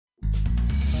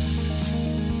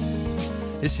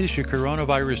This is your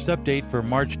coronavirus update for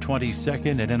March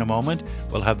 22nd, and in a moment,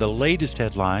 we'll have the latest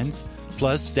headlines,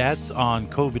 plus stats on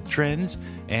COVID trends,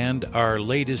 and our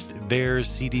latest VAERS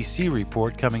CDC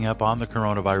report coming up on the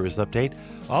coronavirus update.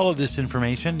 All of this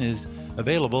information is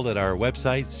available at our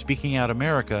website,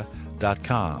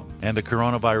 speakingoutamerica.com. And the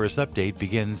coronavirus update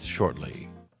begins shortly.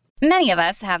 Many of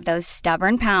us have those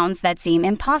stubborn pounds that seem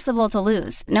impossible to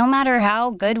lose, no matter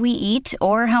how good we eat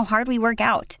or how hard we work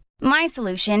out. My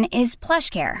solution is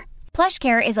PlushCare.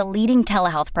 PlushCare is a leading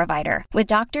telehealth provider with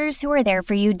doctors who are there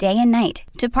for you day and night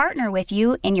to partner with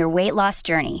you in your weight loss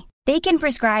journey. They can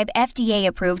prescribe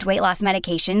FDA-approved weight loss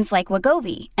medications like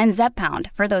Wegovy and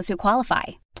Zepbound for those who qualify.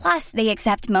 Plus, they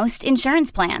accept most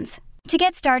insurance plans. To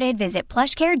get started, visit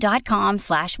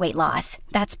plushcare.com/weightloss.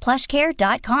 That's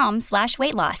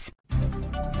plushcare.com/weightloss.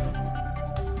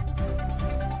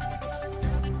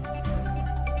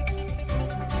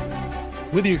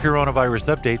 With your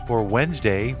coronavirus update for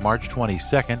Wednesday, March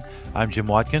 22nd, I'm Jim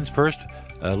Watkins. First,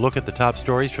 a look at the top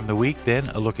stories from the week, then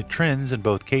a look at trends in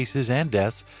both cases and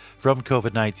deaths from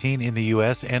COVID-19 in the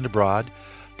U.S. and abroad,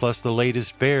 plus the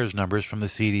latest VAERS numbers from the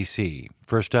CDC.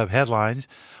 First up, headlines.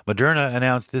 Moderna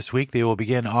announced this week they will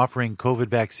begin offering COVID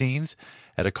vaccines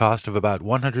at a cost of about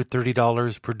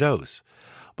 $130 per dose.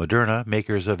 Moderna,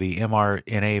 makers of the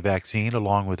mRNA vaccine,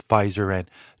 along with Pfizer and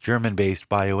German-based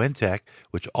BioNTech,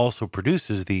 which also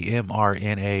produces the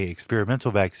mRNA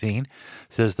experimental vaccine,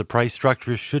 says the price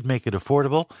structure should make it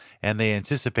affordable, and they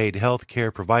anticipate health care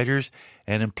providers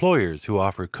and employers who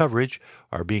offer coverage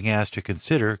are being asked to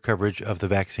consider coverage of the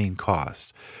vaccine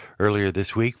costs. Earlier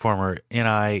this week, former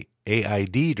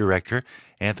NIAID Director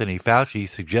Anthony Fauci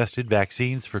suggested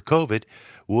vaccines for COVID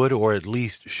would or at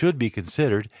least should be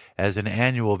considered as an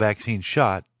annual vaccine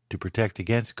shot to protect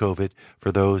against COVID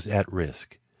for those at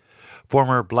risk.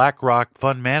 Former BlackRock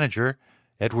fund manager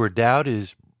Edward Dowd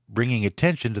is bringing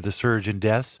attention to the surge in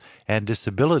deaths and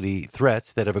disability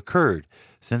threats that have occurred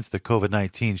since the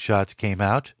COVID-19 shots came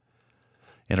out.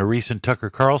 In a recent Tucker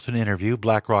Carlson interview,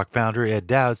 BlackRock founder Ed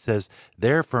Dowd says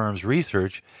their firm's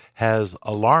research has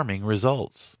alarming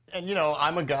results. And,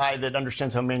 I'm a guy that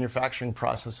understands how manufacturing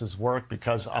processes work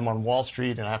because I'm on Wall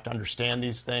Street and I have to understand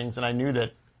these things. And I knew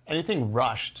that anything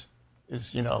rushed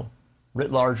is,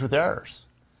 writ large with errors.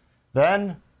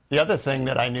 Then the other thing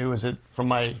that I knew is that from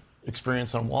my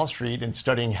experience on Wall Street and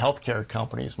studying healthcare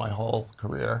companies my whole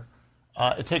career,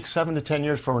 it takes 7 to 10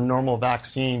 years for a normal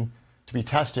vaccine to be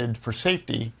tested for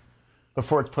safety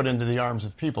before it's put into the arms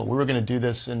of people. We were going to do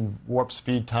this in warp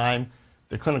speed time.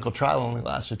 The clinical trial only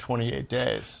lasted 28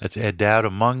 days. That's Ed Dowd.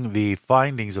 Among the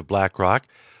findings of BlackRock,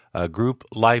 group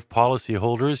life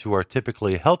policyholders who are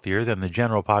typically healthier than the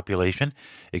general population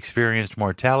experienced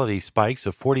mortality spikes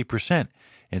of 40%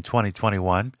 in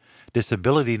 2021.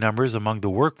 Disability numbers among the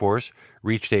workforce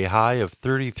reached a high of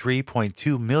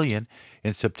 33.2 million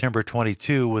in September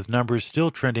 22, with numbers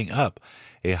still trending up,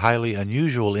 a highly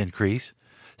unusual increase.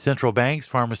 Central banks,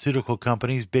 pharmaceutical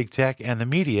companies, big tech, and the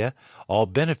media all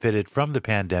benefited from the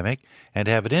pandemic and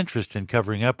have an interest in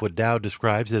covering up what Dowd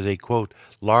describes as a, quote,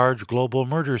 large global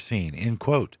murder scene, end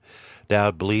quote.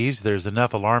 Dowd believes there's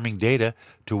enough alarming data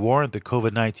to warrant the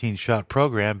COVID-19 shot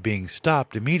program being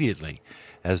stopped immediately,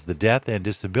 as the death and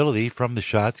disability from the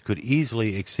shots could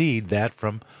easily exceed that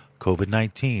from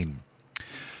COVID-19.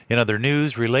 In other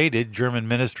news related, German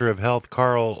Minister of Health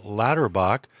Karl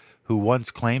Lauterbach, who once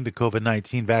claimed the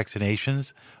COVID-19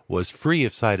 vaccinations was free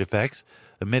of side effects,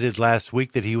 admitted last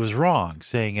week that he was wrong,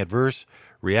 saying adverse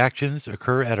reactions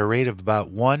occur at a rate of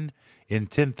about 1 in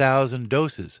 10,000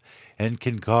 doses and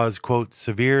can cause, quote,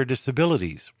 severe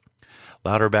disabilities.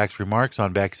 Lauterbach's remarks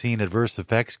on vaccine adverse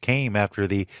effects came after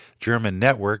the German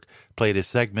network played a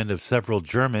segment of several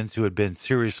Germans who had been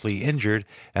seriously injured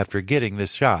after getting the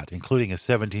shot, including a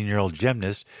 17-year-old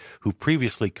gymnast who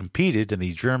previously competed in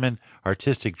the German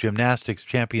Artistic Gymnastics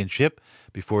Championship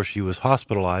before she was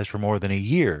hospitalized for more than a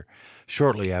year,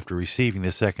 shortly after receiving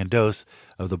the second dose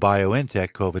of the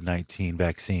BioNTech COVID-19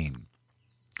 vaccine.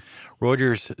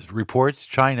 Reuters reports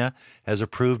China has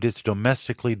approved its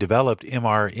domestically developed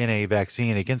mRNA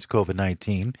vaccine against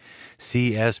COVID-19.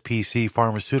 CSPC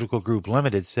Pharmaceutical Group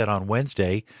Limited said on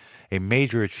Wednesday, a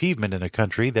major achievement in a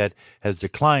country that has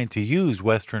declined to use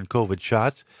Western COVID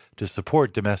shots to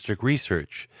support domestic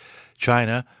research.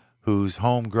 China, whose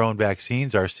homegrown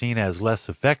vaccines are seen as less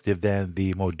effective than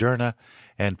the Moderna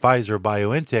and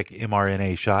Pfizer-BioNTech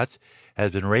mRNA shots,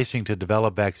 has been racing to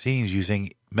develop vaccines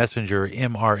using messenger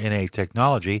mRNA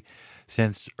technology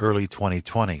since early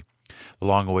 2020. The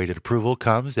long-awaited approval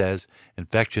comes as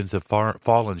infections have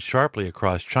fallen sharply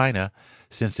across China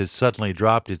since it suddenly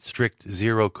dropped its strict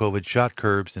zero COVID shot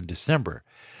curbs in December.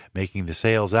 making the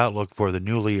sales outlook for the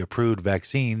newly approved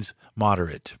vaccines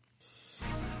moderate.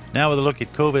 Now with a look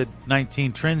at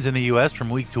COVID-19 trends in the U.S. from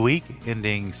week to week,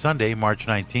 ending Sunday, March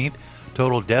 19th.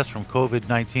 Total deaths from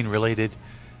COVID-19 related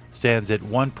stands at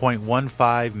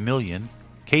 1.15 million.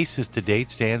 Cases to date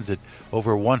stands at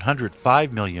over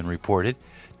 105 million reported.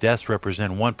 Deaths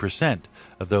represent 1%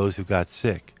 of those who got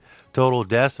sick. Total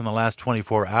deaths in the last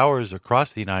 24 hours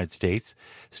across the United States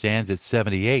stands at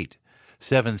 78.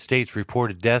 7 states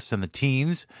reported deaths in the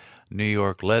teens. New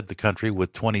York led the country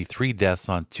with 23 deaths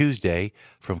on Tuesday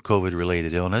from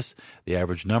COVID-related illness. The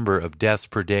average number of deaths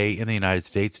per day in the United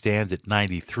States stands at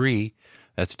 93.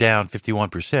 That's down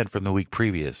 51% from the week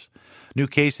previous. New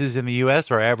cases in the U.S.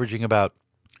 are averaging about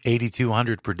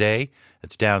 8,200 per day.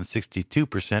 That's down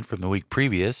 62% from the week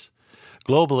previous.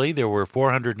 Globally, there were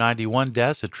 491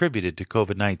 deaths attributed to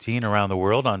COVID-19 around the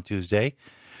world on Tuesday.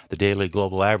 The daily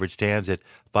global average stands at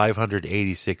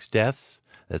 586 deaths.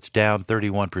 That's down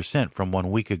 31% from 1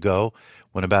 week ago,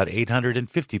 when about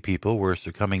 850 people were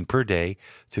succumbing per day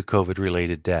to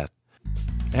COVID-related death.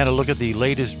 And a look at the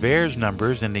latest VAERS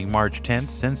numbers ending March 10th.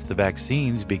 Since the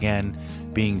vaccines began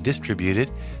being distributed,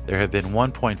 there have been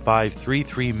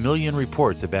 1.533 million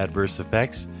reports of adverse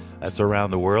effects. That's around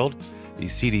the world. The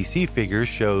CDC figures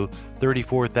show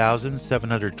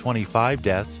 34,725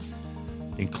 deaths,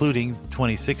 including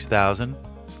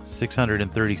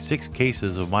 26,636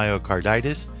 cases of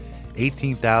myocarditis,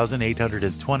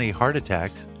 18,820 heart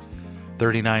attacks,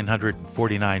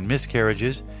 3,949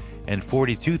 miscarriages, and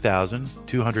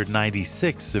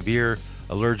 42,296 severe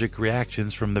allergic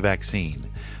reactions from the vaccine.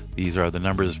 These are the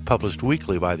numbers published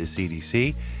weekly by the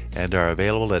CDC and are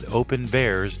available at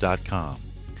openvaers.com.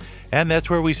 And that's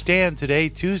where we stand today,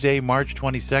 Tuesday, March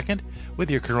 22nd. With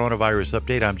your coronavirus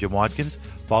update, I'm Jim Watkins.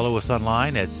 Follow us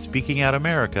online at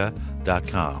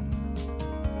speakingoutamerika.com.